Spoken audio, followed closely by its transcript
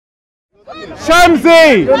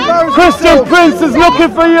Shamsi, Christian Prince is looking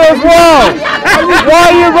for you as well. Why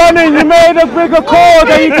are you running? You made a bigger call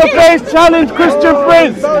that you can face challenge Christian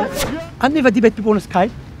Prince. I never debate people on the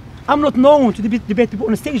Skype. I'm not known to debate people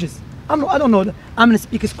on the stages. I don't know. I'm in the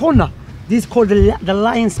speaker's corner. This is called the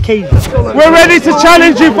Lion's Cage. We're ready to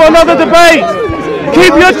challenge you for another debate.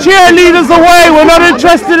 Keep your cheerleaders away. We're not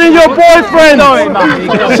interested in your boyfriend.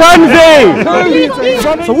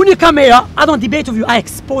 Shamsi. So when you come here, I don't debate with you. I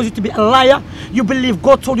expose you to be a liar. You believe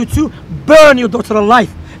God told you to burn your daughter alive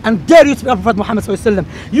and dare you to be a Prophet Muhammad sallallahu alaihi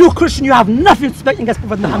wasallam. You Christian, you have nothing to expect against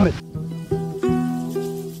Prophet Muhammad.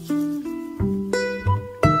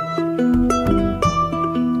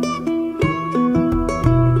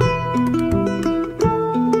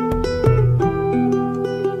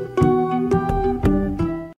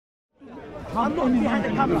 I'm not behind the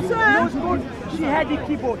camera. Sir? She had the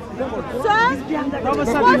keyboard. Sir?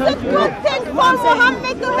 Was it good thing for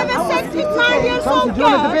Muhammad to have a sex with 9 years old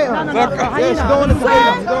girl? No.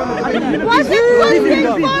 Was it good thing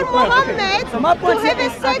for Muhammad to have a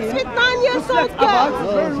sex with 9 years old girl?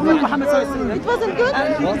 It wasn't good?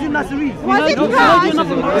 Was it bad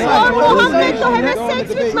for Muhammad to have a sex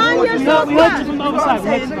with 9 years old girl?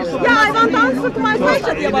 Yeah, I want to answer to my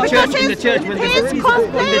question. Because he's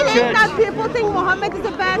complaining that people think Muhammad is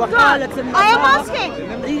a bad guy. I am asking,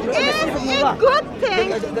 is it a good thing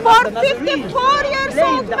for 54 years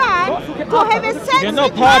old man to have a sex You're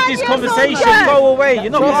not with part of 9 this years conversation, old girl? go away.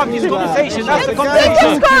 You're not part of this conversation, that's the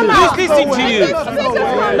conversation. Who's listening to you?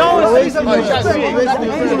 No one's listening to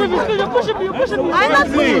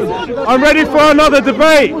you. I'm ready for another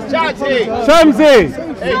debate. Shamsi. Shamsi.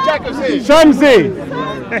 Shamsi.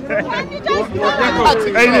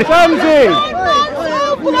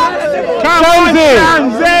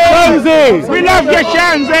 Shamsi! We love you,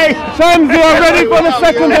 Shamsi! Shamsi, I'm ready for the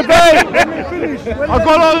second debate! I've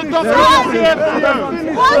got all the documents here!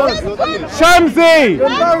 Shamsi!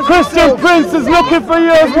 Christian Prince is looking for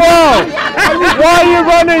you as well! Why are you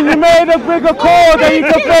running? You made a bigger call that you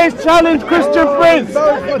can face challenge Christian Prince!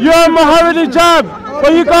 You're Mohammed Jab,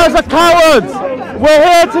 but you guys are cowards! We're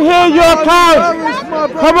here to hear your account!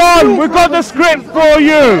 Come on, we got the script for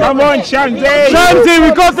you! Come on, Shamsi! Shamsi,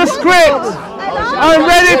 we got the script! I'm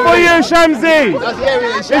ready for you, Shamsi!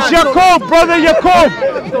 It's Yakub, brother Yakub!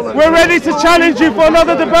 We're ready to challenge you for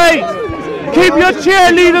another debate! Keep your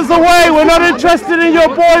cheerleaders away, we're not interested in your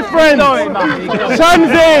boyfriend!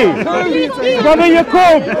 Shamsi! Brother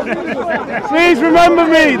Yakub! Please remember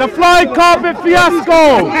me, the flying carpet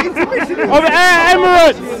fiasco of Air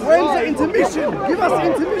Emirates! When's the intermission? Give us the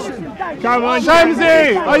intermission! Come on,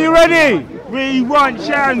 Shamsi! Are you ready? We want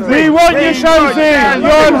Shamsi! We want you, Shamsi!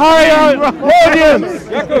 You're on higher audience!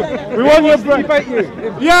 We want your breath!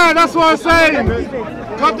 Yeah, that's what I'm saying!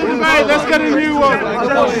 Cut the debate, let's get a new one!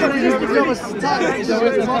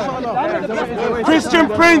 Christian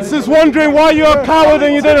Prince is wondering why you're a coward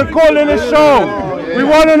and you didn't call in a show! We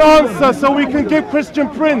want an answer so we can give Christian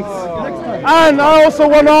Prince! And I also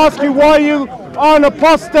want to ask you why you are an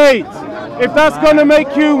apostate! If that's going to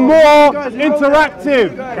make you more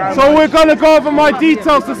interactive. So we're going to go over my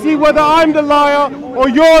details to see whether I'm the liar or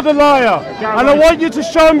you're the liar. And I want you to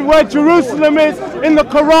show me where Jerusalem is in the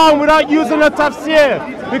Quran without using a tafsir.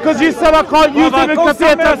 Because you said I can't use it because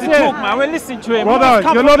it's a tafsir. We're listening to him. Brother,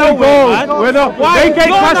 you're not involved. We're not. They get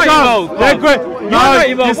cash out. They're good.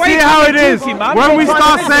 You see how it is. When we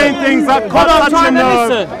start saying things that can't touch a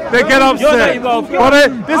nerve, they get upset.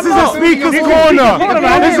 But this is a speaker's corner.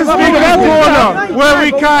 This is speaker's corner where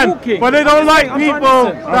we can. But they don't like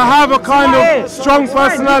people that have a kind of strong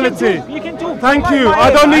personality. Thank you.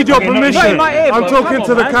 I don't need your permission. I'm talking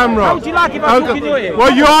to the camera.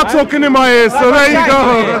 Well, you are talking in my ears, so there you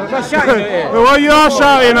go. Well, you are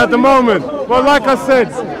shouting at the moment. But like I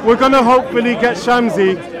said, we're going to hopefully get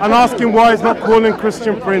Shamsi and ask him why he's not calling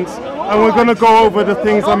Christian Prince. And we're going to go over the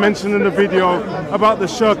things I mentioned in the video about the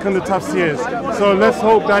Shirk and the tafsirs. So let's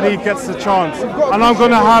hope that he gets a chance. And I'm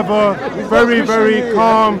going to have a very, very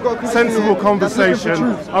calm, sensible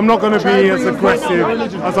conversation. I'm not going to be as aggressive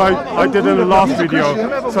as I did in the last video,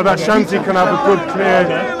 so that Shamsi can have a good,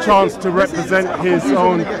 clear chance to represent his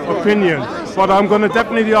own opinion. But I'm going to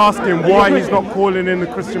definitely ask him why he's not calling in the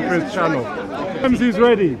Christian Prince channel. Shamsi's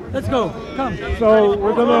ready. Let's go. Come. So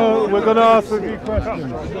we're gonna ask a few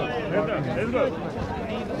questions.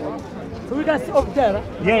 So we got up there.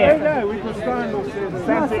 Yeah, we can stand up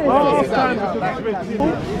there.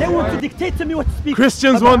 They want to dictate to me what to speak.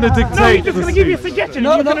 Christians want to dictate. No, he's just going to give you a suggestion.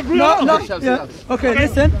 No. Yeah. Okay,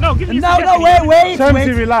 listen. No, give me a suggestion. Wait.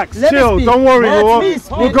 Shamsi, relax, chill. Don't worry.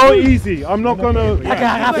 We'll go easy. I'm not gonna.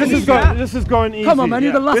 This is going easy. Come on, man.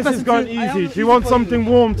 You're the last person. This is going easy. Do you want something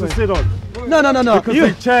warm to sit on? No.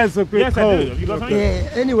 Because the chairs are a bit cold. Yeah,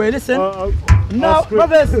 anyway, listen. Now,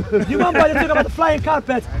 brothers, do you remember you talk about the flying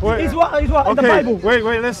carpet? Is what in the Bible? Wait,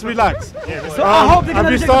 let's relax. So I hope they're and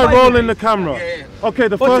we start rolling the camera. Okay,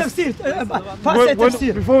 the first.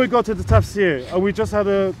 Before we go to the tafsir, we just had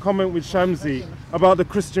a comment with Shamsi about the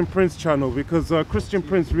Christian Prince channel because Christian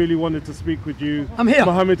Prince really wanted to speak with you. I'm here.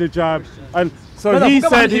 Mohammed Hijab, and so he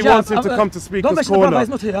said he wants him to come to Speaker's Corner.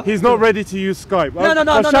 He's not ready to use Skype. No.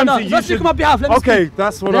 Let's speak on my behalf. Okay,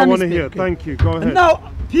 that's what I want to hear. Thank you. Go ahead.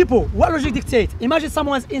 Now, people, what logic dictates? Imagine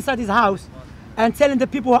someone's inside his house and telling the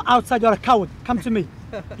people who are outside, you're a coward. Come to me.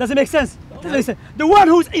 Does it make sense? The one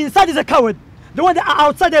who's inside is a coward. The one that are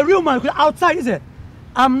outside, the real man, because outside is it.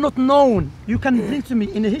 I'm not known. You can bring to me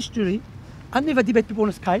in the history. I never debate people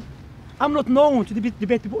on Skype. I'm not known to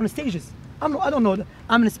debate people on the stages. I don't know.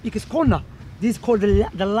 I'm in the Speaker's Corner. This is called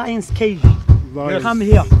the Lion's Cage. Come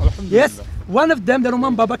here. Yes, one of them, I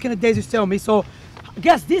remember back in the days, you tell me. So,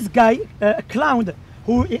 guess this guy, a clown,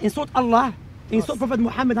 who insult Allah, insult Prophet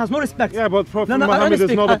Muhammad, has no respect. Yeah, but Prophet Muhammad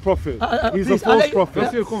is not a prophet. He's a false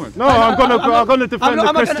prophet. No, I'm gonna defend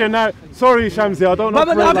the Christian now. Sorry, Shamsi, I don't know.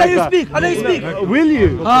 How can you speak? Will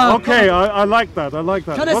you? Okay, I like that. Can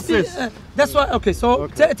I What's speak? this? That's why. Okay, so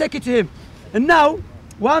take it to him. And now,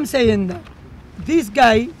 what I'm saying, this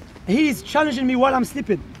guy, he's challenging me while I'm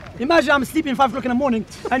sleeping. Imagine I'm sleeping 5 o'clock in the morning,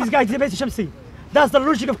 and this guy debates Shamsi. That's the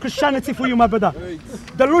logic of Christianity for you, my brother.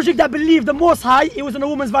 The logic that believed the Most High, it was in a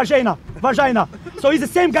woman's vagina. So he's the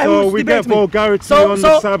same guy who's debating me. Vulgarity on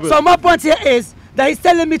the Sabbath. So my point here is that he's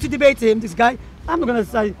telling me to debate him, this guy. I'm not going to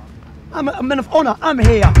say, I'm a man of honor. I'm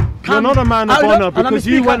here. You're not a man of honor because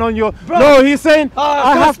you went on your... No, he's saying,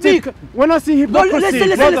 I have to... When I see hypocrisy,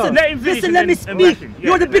 listen, let me speak.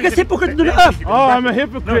 You're the biggest hypocrite on the earth. Oh, I'm a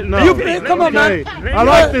hypocrite now. Come on, man. I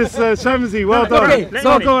like this, Shamsi. Well done. Okay,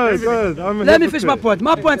 so go ahead. Let me finish my point.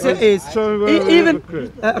 My point here is, even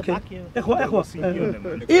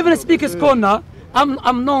in Speaker's Corner,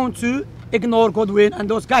 I'm known to ignore Godwin and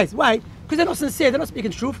those guys. Why? Because they're not sincere, they're not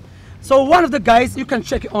speaking truth. So one of the guys, you can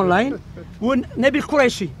check it online, when Nabil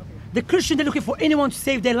Qureshi, the Christian, they're looking for anyone to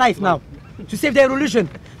save their life now, to save their religion.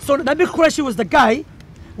 So Nabil Qureshi was the guy,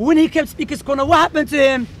 when he came to Speaker's Corner, what happened to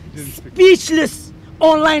him? Speechless.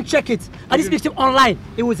 Online, check it. I didn't speak to him online.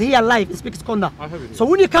 It was here live in Speaker's Corner. So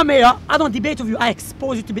when you come here, I don't debate with you. I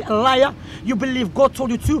expose you to be a liar. You believe God told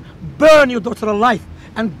you to burn your daughter alive.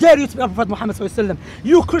 And dare you to be Prophet Muhammad sallallahu.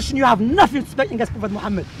 You Christian, you have nothing to speak against Prophet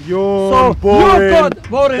Muhammad. You're boring.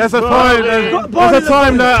 There's a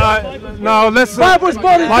time that now let's. Bible's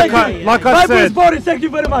boring. Like I said. Bible's boring. Thank you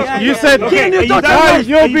very much. You said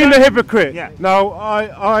you're being a hypocrite. Yeah. Now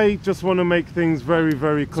I just want to make things very,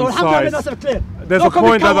 very concise. So alhamdulillah, that's clear. There's a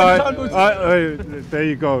point that there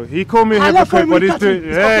you go. He called me a hypocrite, but he's doing.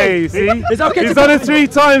 Hey, see, he's done it 3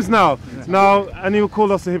 times now. And he'll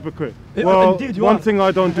call us a hypocrite. Well, one thing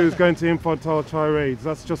I don't do is go into infantile tirades.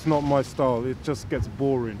 That's just not my style. It just gets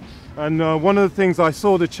boring. And one of the things, I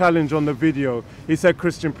saw the challenge on the video. He said,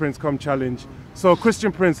 Christian Prince, come challenge. So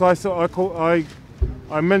Christian Prince, I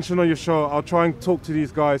mentioned on your show, I'll try and talk to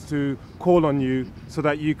these guys to call on you so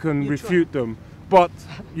that you can refute them. But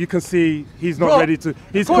you can see he's not ready to.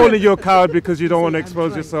 He's calling you a coward because you don't want to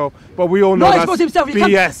expose yourself. But we all know that's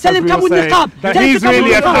BS. Tell him come with niqab. That he's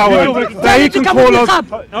really a coward. That he can call us.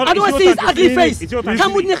 I don't want to see his ugly face.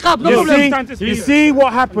 Come with niqab, no problem. You see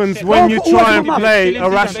what happens when you try and play a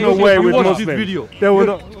rational way with Muslims. They will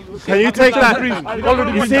not. Can you take that?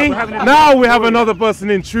 You see, now we have another person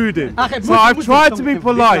intruding. So I've tried to be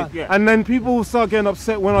polite, and then people will start getting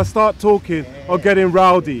upset when I start talking or getting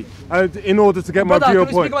rowdy in order to get my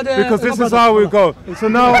viewpoint. Because this is how we go. So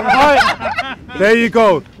now, there you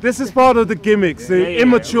go. This is part of the gimmicks, the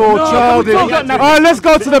immature, childish. All right, let's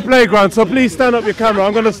go to the playground. So please stand up your camera.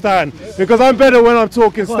 I'm going to stand because I'm better when I'm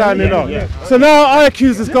talking standing up. So now I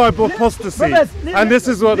accuse this guy of apostasy, and this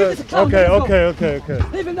is what. Okay.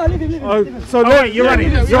 Leave him now. So you're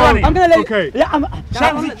running. I'm gonna let. Okay. Yeah,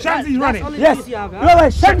 Shamsi's running. Yes.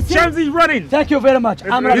 Shamsi's running. Thank you very much.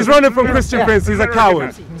 He's running from Christian Prince. He's a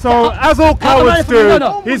coward. So as all cowards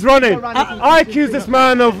do, he's running. I accuse this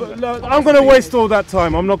man of. I'm going to waste all that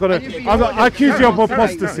time. I'm not going to. I accuse you of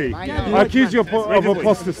apostasy. I accuse you of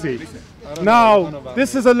apostasy. Now,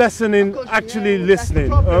 this is a lesson in actually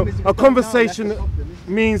listening. A conversation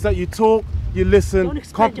means that you talk, you listen,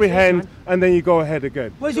 comprehend, and then you go ahead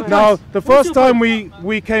again. Now, the first time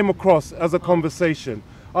we came across as a conversation,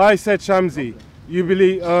 I said, Shamsi, you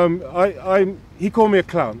believe, he called me a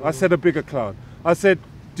clown. I said a bigger clown. I said,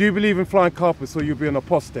 do you believe in flying carpets or you'll be an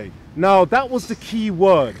apostate? Now, that was the key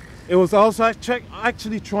word. I was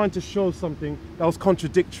actually trying to show something that was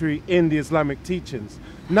contradictory in the Islamic teachings.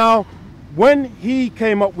 Now, when he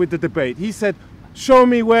came up with the debate, he said, show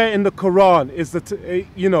me where in the Quran is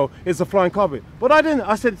is a flying carpet. But I didn't.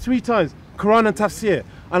 I said 3 times, Quran and tafsir.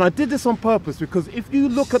 And I did this on purpose because if you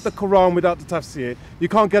look at the Quran without the tafsir, you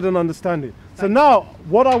can't get an understanding. So now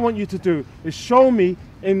what I want you to do is show me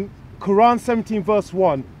in Quran 17 verse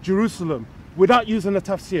 1, Jerusalem, without using the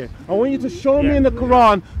tafsir. I want you to show me in the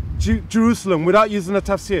Quran Jerusalem without using a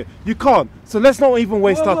tafsir. You can't. So let's not even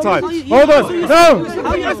waste our time. Hold on. No.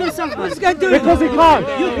 Because he can't.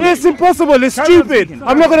 It's impossible. It's stupid.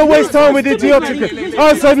 I'm not going to waste time with idiotic.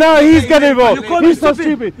 Oh, so now he's getting involved. He's so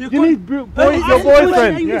stupid. You need your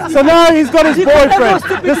boyfriend. So now he's got his boyfriend.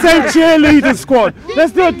 The same cheerleader squad.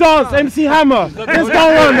 Let's do a dance. MC Hammer. Let's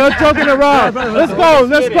go on. We're talking around. Let's go.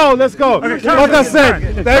 Let's go. Let's go. Like I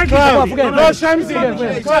said, they're clowns. No, Shamsi.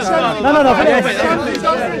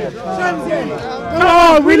 No. Come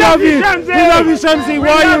on, we love you. We love you, Shamsi. Why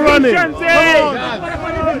are you running? Come on.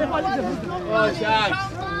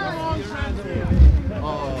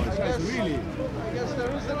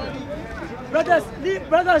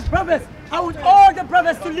 Brothers, I want all the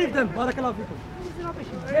brothers to leave them. Barakallahu fikum.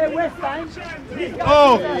 They waste time.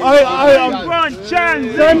 Oh, I run,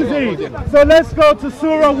 Shamsi. So let's go to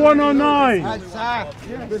Surah 109,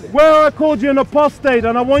 where I called you an apostate,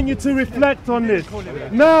 and I want you to reflect on this.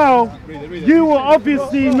 Now, you will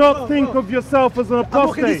obviously not think of yourself as an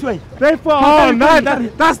apostate. Therefore,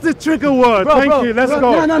 that's the trigger word. Thank you. Let's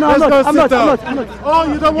go. Let's go sit down. Oh,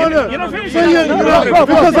 you don't want to?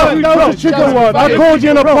 Because that was the trigger word. I called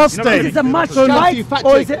you an apostate. Is it a match fight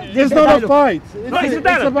or is it? It's not a fight.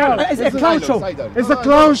 It's a clown show. It's a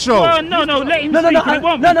clown show. No, let him speak. It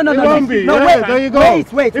won't be. It won't be. No, wait, there you go.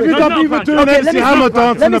 Wait. If you got people doing MC Hammer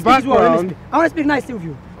dance in the background. I want to speak nicely with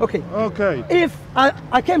you. Okay. If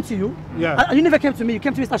I came to you, you never came to me. You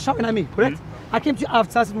came to me, start shouting at me, correct? I came to you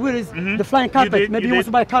after. I said, where is the flying carpet? Maybe you want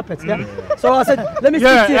to buy a carpet, yeah? So I said, let me speak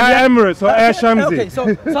to him. Air Emirates or Air Shamsi. Okay, so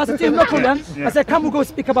I said to him, no problem. I said, come we go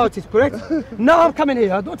speak about it, correct? Now I'm coming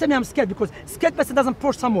here. Don't tell me I'm scared because scared person doesn't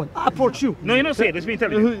approach someone. I approach you. No, you're not scared. It's being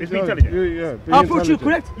intelligent. It's being intelligent. I approach you,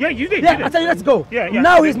 correct? Yeah, you did. Yeah, I tell you, let's go.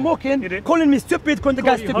 Now he's mocking, calling me stupid, calling the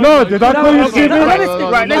guy stupid. No, did I call you stupid?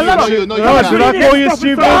 Did I call you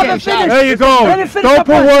stupid? There you go. Don't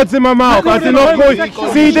put words in my mouth. I did not call you.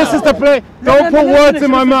 See, this is the play. Don't put words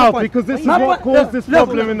in my mouth because this is what caused this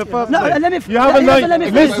problem in the first place. You haven't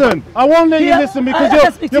listen. I won't let you listen because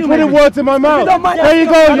you're putting words in my mouth. There you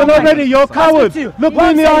go. You're not ready. You're a coward. Look me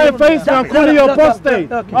in the eye and face me. I'm calling you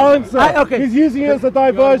apostate. Answer. He's using it as a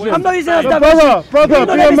diversion. I'm not using it as a diversion. Brother,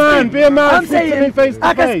 be a man. Be a man. I'm saying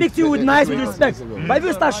I can speak to you with nice respect. But if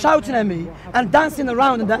you start shouting at me and dancing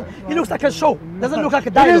around and that, it looks like a show. Doesn't look like a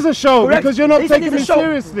dialogue. It is a show because you're not taking me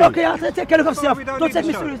seriously. Okay, I'll take care of yourself. Don't take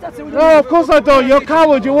me seriously. That's it. No, of course I don't. You're a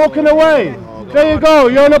coward. You're walking away. There you go.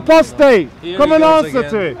 You're an apostate. Come and answer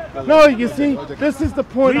to it. No, you see, this is the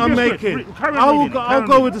point I'm making. I'll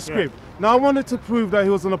go with the script. Now, I wanted to prove that he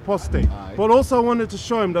was an apostate, but also I wanted to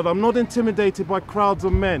show him that I'm not intimidated by crowds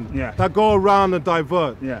of men that go around and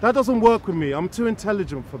divert. That doesn't work with me. I'm too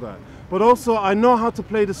intelligent for that. But also, I know how to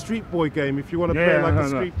play the street boy game if you want to play like a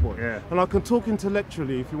street boy. And I can talk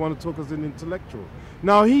intellectually if you want to talk as an intellectual.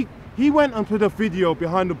 Now, he went and put a video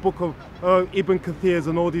behind the book of Ibn Kathir's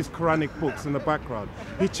and all these Quranic books in the background.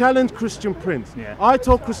 He challenged Christian Prince. I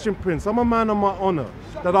told Christian Prince, I'm a man on my honor,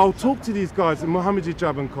 that I'll talk to these guys in Muhammad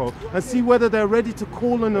Hijab and Co. and see whether they're ready to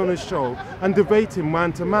call in on his show and debate him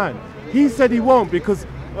man to man. He said he won't because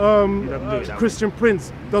Christian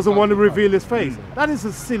Prince doesn't want to reveal his face. That is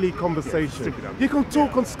a silly conversation. You can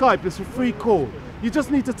talk on Skype, it's a free call. You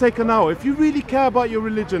just need to take an hour. If you really care about your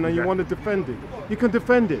religion and you want to defend it, you can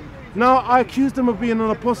defend it. Now, I accused them of being an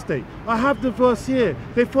apostate. I have the verse here.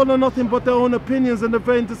 They follow nothing but their own opinions and the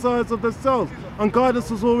vain desires of themselves. And guidance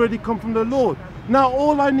has already come from the Lord. Now,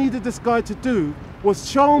 all I needed this guy to do was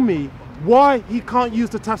show me why he can't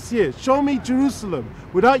use the tafsir. Show me Jerusalem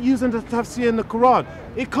without using the tafsir in the Quran.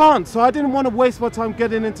 It can't, so I didn't want to waste my time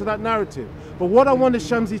getting into that narrative. But what I wanted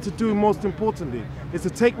Shamsi to do most importantly is to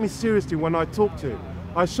take me seriously when I talk to him.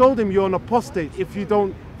 I showed him you're an apostate if you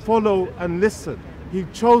don't follow and listen. He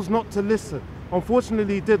chose not to listen.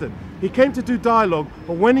 Unfortunately, he didn't. He came to do dialogue,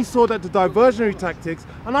 but when he saw that the diversionary tactics,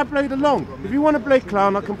 and I played along. If you want to play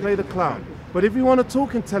clown, I can play the clown. But if you want to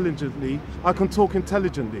talk intelligently, I can talk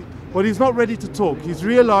intelligently. But he's not ready to talk. He's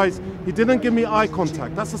realized he didn't give me eye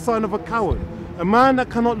contact. That's a sign of a coward. A man that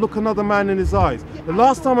cannot look another man in his eyes. The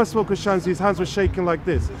last time I spoke with Shamsi, his hands were shaking like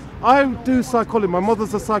this. I do psychology. My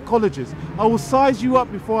mother's a psychologist. I will size you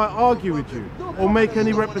up before I argue with you or make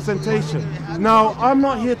any representation. Now, I'm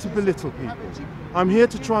not here to belittle people. I'm here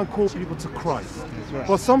to try and call people to Christ.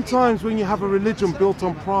 But sometimes when you have a religion built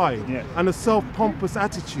on pride and a self-pompous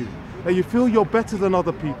attitude, that you feel you're better than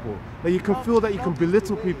other people, that you can feel that you can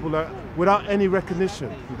belittle people without any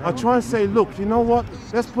recognition. I try and say, look, you know what?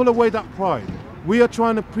 Let's pull away that pride. We are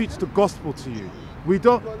trying to preach the gospel to you.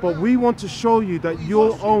 But we want to show you that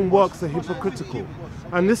your own works are hypocritical.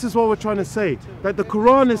 And this is what we're trying to say, that the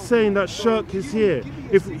Quran is saying that shirk is here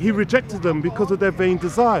if he rejected them because of their vain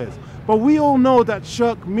desires. But we all know that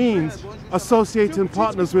shirk means associating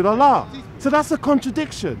partners with Allah. So that's a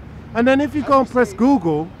contradiction. And then if you go and press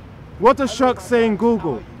Google, what does shirk say in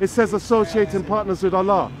Google? It says associating partners with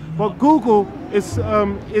Allah. But Google is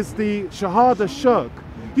the Shahada shirk.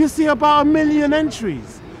 You see about 1 million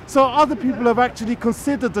entries. So other people have actually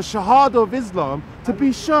considered the Shahada of Islam to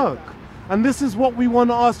be shirk. And this is what we want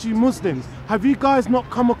to ask you Muslims. Have you guys not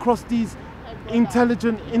come across these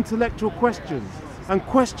intelligent, intellectual questions? And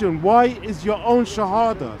question, why is your own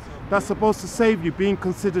Shahada that's supposed to save you being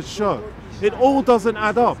considered shirk? It all doesn't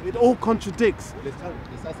add up. It all contradicts.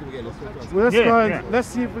 Well, let's try and let's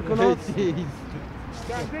see if we can answer.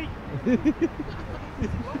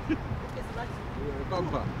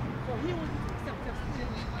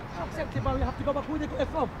 But we have to go back where they got it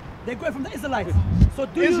from. They got it from the Israelites. So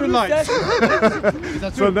do Israelites.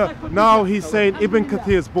 So now he's saying Ibn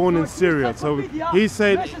Kathir is born in Syria. So he's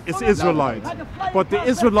saying it's Israelites. But the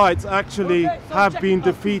Israelites actually have been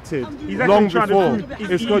defeated long before.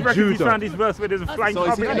 It's got Judah. Found his verse where there's a flying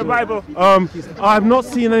carpet in the Bible. I have not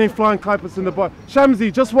seen any flying carpets in the Bible.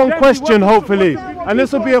 Shamsi, just one question, hopefully, and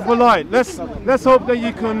this will be a polite. Let's hope that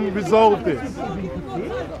you can resolve this.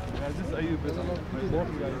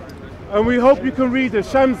 And we hope you can read it.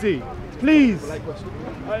 Shamsi, please.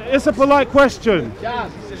 It's a polite question.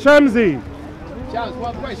 Shamsi.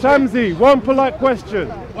 Shamsi, one polite question.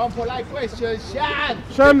 One polite question,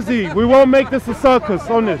 Shamsi, we won't make this a circus,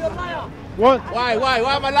 honest. What? Why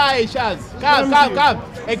am I lying, Shaz? Come.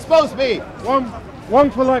 Expose me. One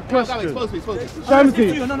polite question. Expose me.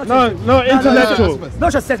 Shamsi, no, intellectual.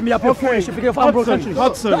 Not just set me up. Okay.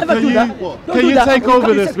 Hudson, can you take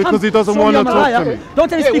over this because he doesn't want to talk to me? Don't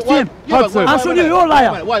tell me speak to him. Hudson. I'm showing you you're a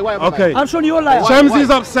liar. Why? Okay. I'm showing you you're a liar. Shamsi's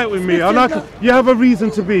upset with me. You have a reason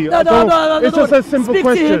to be. It's just a simple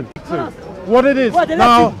question. What it is,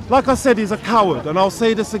 now, like I said, he's a coward, and I'll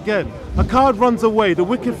say this again. A coward runs away, the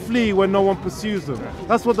wicked flee when no one pursues them.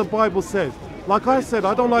 That's what the Bible says. Like I said,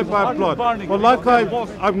 I don't like bad blood, but like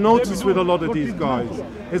I've noticed with a lot of these guys,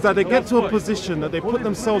 is that they get to a position that they put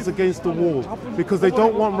themselves against the wall because they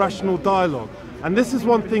don't want rational dialogue. And this is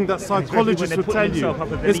one thing that psychologists will tell you.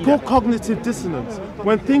 It's called cognitive dissonance.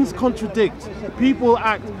 When things contradict, people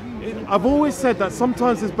act. I've always said that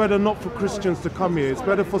sometimes it's better not for Christians to come here, it's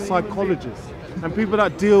better for psychologists and people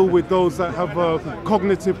that deal with those that have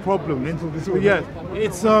cognitive problems. But yeah,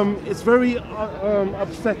 it's very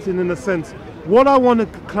upsetting in a sense. What I want to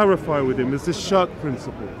clarify with him is this shirk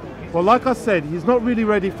principle. Well, like I said, he's not really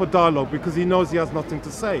ready for dialogue because he knows he has nothing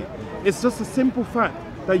to say. It's just a simple fact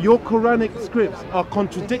that your Quranic scripts are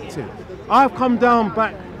contradicted. I've come down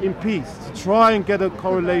back in peace to try and get a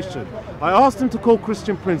correlation. I asked him to call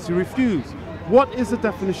Christian Prince, he refused. What is the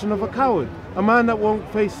definition of a coward? A man that won't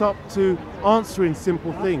face up to answering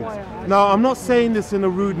simple things. Now, I'm not saying this in a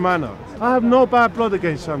rude manner. I have no bad blood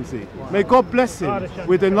against Shamsi. May God bless him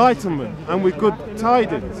with enlightenment and with good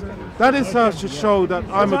tidings. That is how I should show that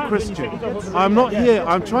I'm a Christian. I'm not here,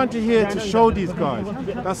 I'm trying to show these guys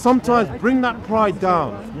that sometimes bring that pride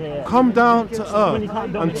down. Come down to earth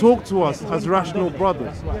and talk to us as rational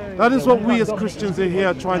brothers. That is what we as Christians are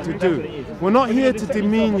here trying to do. We're not here to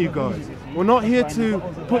demean you guys. We're not here to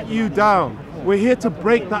put you down. We're here to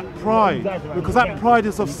break that pride, because that pride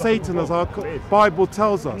is of Satan, as our Bible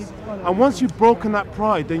tells us. And once you've broken that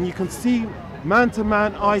pride, then you can see man to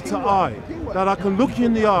man, eye to eye, that I can look you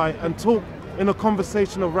in the eye and talk in a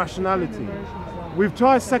conversation of rationality. We've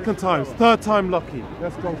tried second time, third time lucky.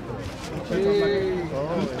 Let's go.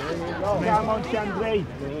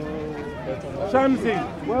 Shamsi,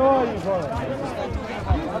 where are you, brother?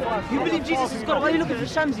 You believe Jesus is God? Why are you looking for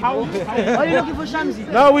Shamsi, bro? Why are you looking for Shamsi?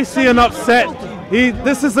 Now we see an upset.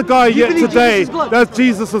 This is the guy yet today that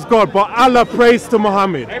Jesus was God, but Allah prays to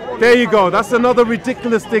Muhammad. There you go. That's another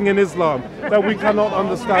ridiculous thing in Islam that we cannot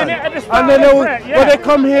understand. And then they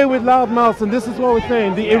come here with loud mouths, and this is what we're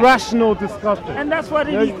saying, the irrational discussion. And that's why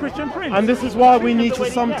they need Christian Prince. And this is why we need to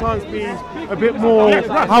sometimes be a bit more,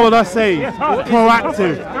 how would I say,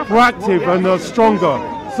 proactive and stronger,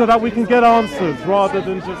 so that we can get answers rather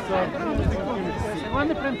than just...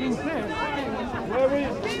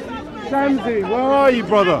 Shamsi, where are you,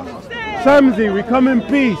 brother? Shamsi, we come in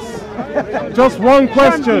peace. Just one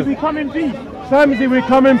question. Shamsi, we come in peace. Shamsi, we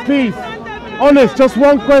come in peace. Honest, just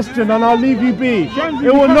one question and I'll leave you be. Shamsi,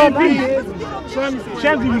 It will not be.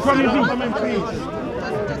 Shamsi, we come in peace.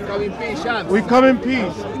 Come in peace, Shams. We come in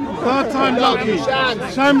peace. Third time lucky.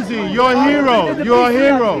 Shamsi, you're a hero. You're a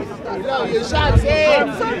hero. You Shamsi.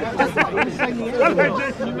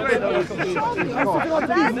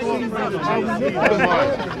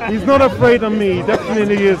 He's not afraid of me. He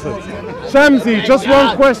definitely isn't. Shamsi, just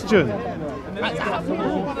one question.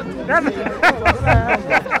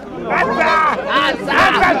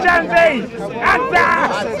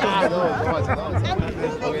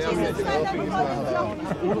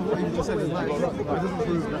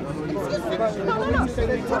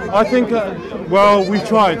 I think, well, we've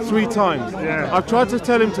tried 3 times. Yeah. I've tried to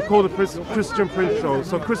tell him to call the Christian Prince show.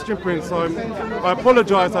 So Christian Prince, I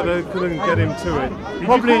apologise that I couldn't get him to it.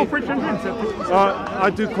 Probably. Did you call Christian Prince? I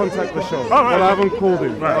do contact the show, right. but I haven't called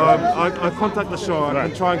him. Right. I contact the show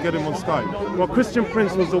and try and get him on Skype. Well, Christian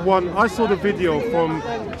Prince was the one. I saw the video from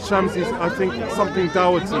Shamsi's, I think, something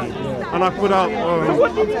Dougherty, and I put out.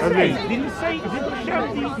 What did he say? Did he say? Did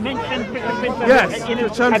Shamsi mention Christian Prince? Yes,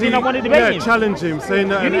 Shamsi. I want to debate him. Challenge him, saying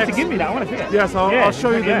that. You need to give me that. I want to see that. Yes, I'll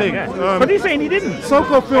show you the link. But he's saying he didn't.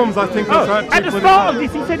 Soco Films, I think. At the start of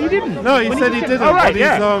this, he said he didn't. No, he said he didn't. Oh, right, but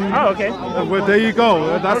he's, okay. Well, there you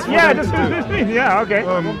go. That's what yeah, okay.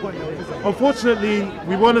 Unfortunately,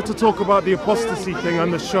 we wanted to talk about the apostasy thing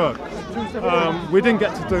and the Shirk. We didn't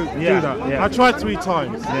get to do that. Yeah. I tried 3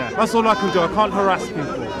 times. Yeah. That's all I can do. I can't harass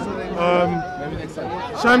people.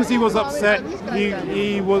 Shamsi was upset.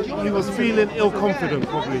 He was feeling ill-confident,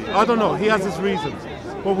 probably. I don't know. He has his reasons.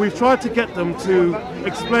 But we've tried to get them to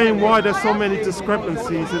explain why there's so many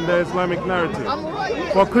discrepancies in their Islamic narrative.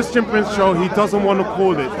 For Christian Prince show, he doesn't want to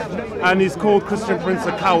call it, and he's called Christian Prince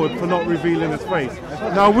a coward for not revealing his face.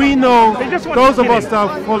 Now we know, those of us that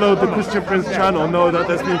have followed the Christian Prince channel know that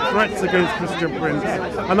there's been threats against Christian Prince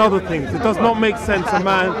and other things. It does not make sense a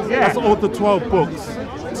man that's authored 12 books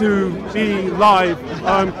to be live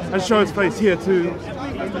and show his face here to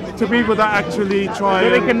people that actually try. So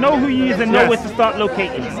they can know who he is and know where to start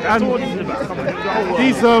locating him. That's all this is about.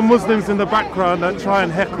 These are Muslims in the background that try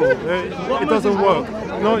and heckle. It doesn't work.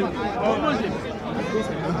 No.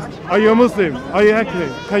 Are you a Muslim? Are you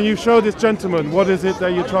heckling? Can you show this gentleman what is it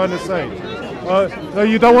that you're trying to say? No,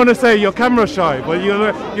 you don't want to say, you're camera shy, but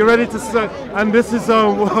you're ready to say. And this is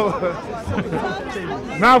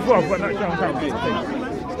Mouth off,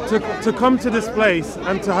 to come to this place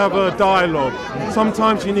and to have a dialogue,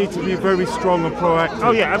 sometimes you need to be very strong and proactive.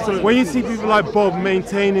 Oh yeah, absolutely. When you see people like Bob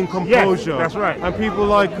maintaining composure, that's right. and people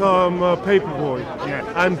like Paperboy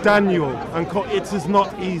and Daniel, and it is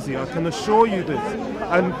not easy, I can assure you this.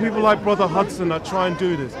 And people like Brother Hudson that try and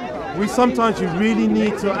do this. You really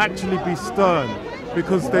need to actually be stern,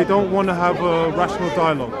 because they don't want to have a rational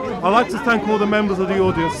dialogue. I'd like to thank all the members of the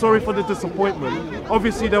audience. Sorry for the disappointment.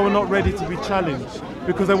 Obviously they were not ready to be challenged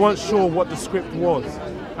because they weren't sure what the script was.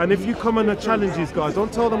 And if you come and challenge these guys,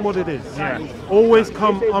 don't tell them what it is. Always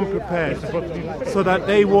come unprepared, so that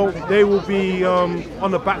they will be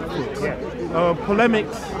on the back foot.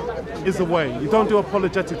 Polemics is the way. You don't do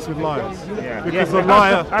apologetics with liars. Because a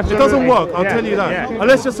liar, it doesn't work, I'll tell you that.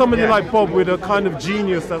 Unless you're somebody like Bob with a kind of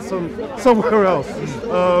genius that's somewhere else.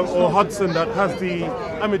 Or Hudson that has the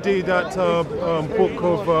Amidi, that book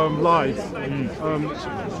of lies.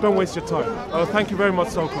 Don't waste your time. Thank you very much,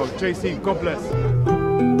 Soco. JC, God bless.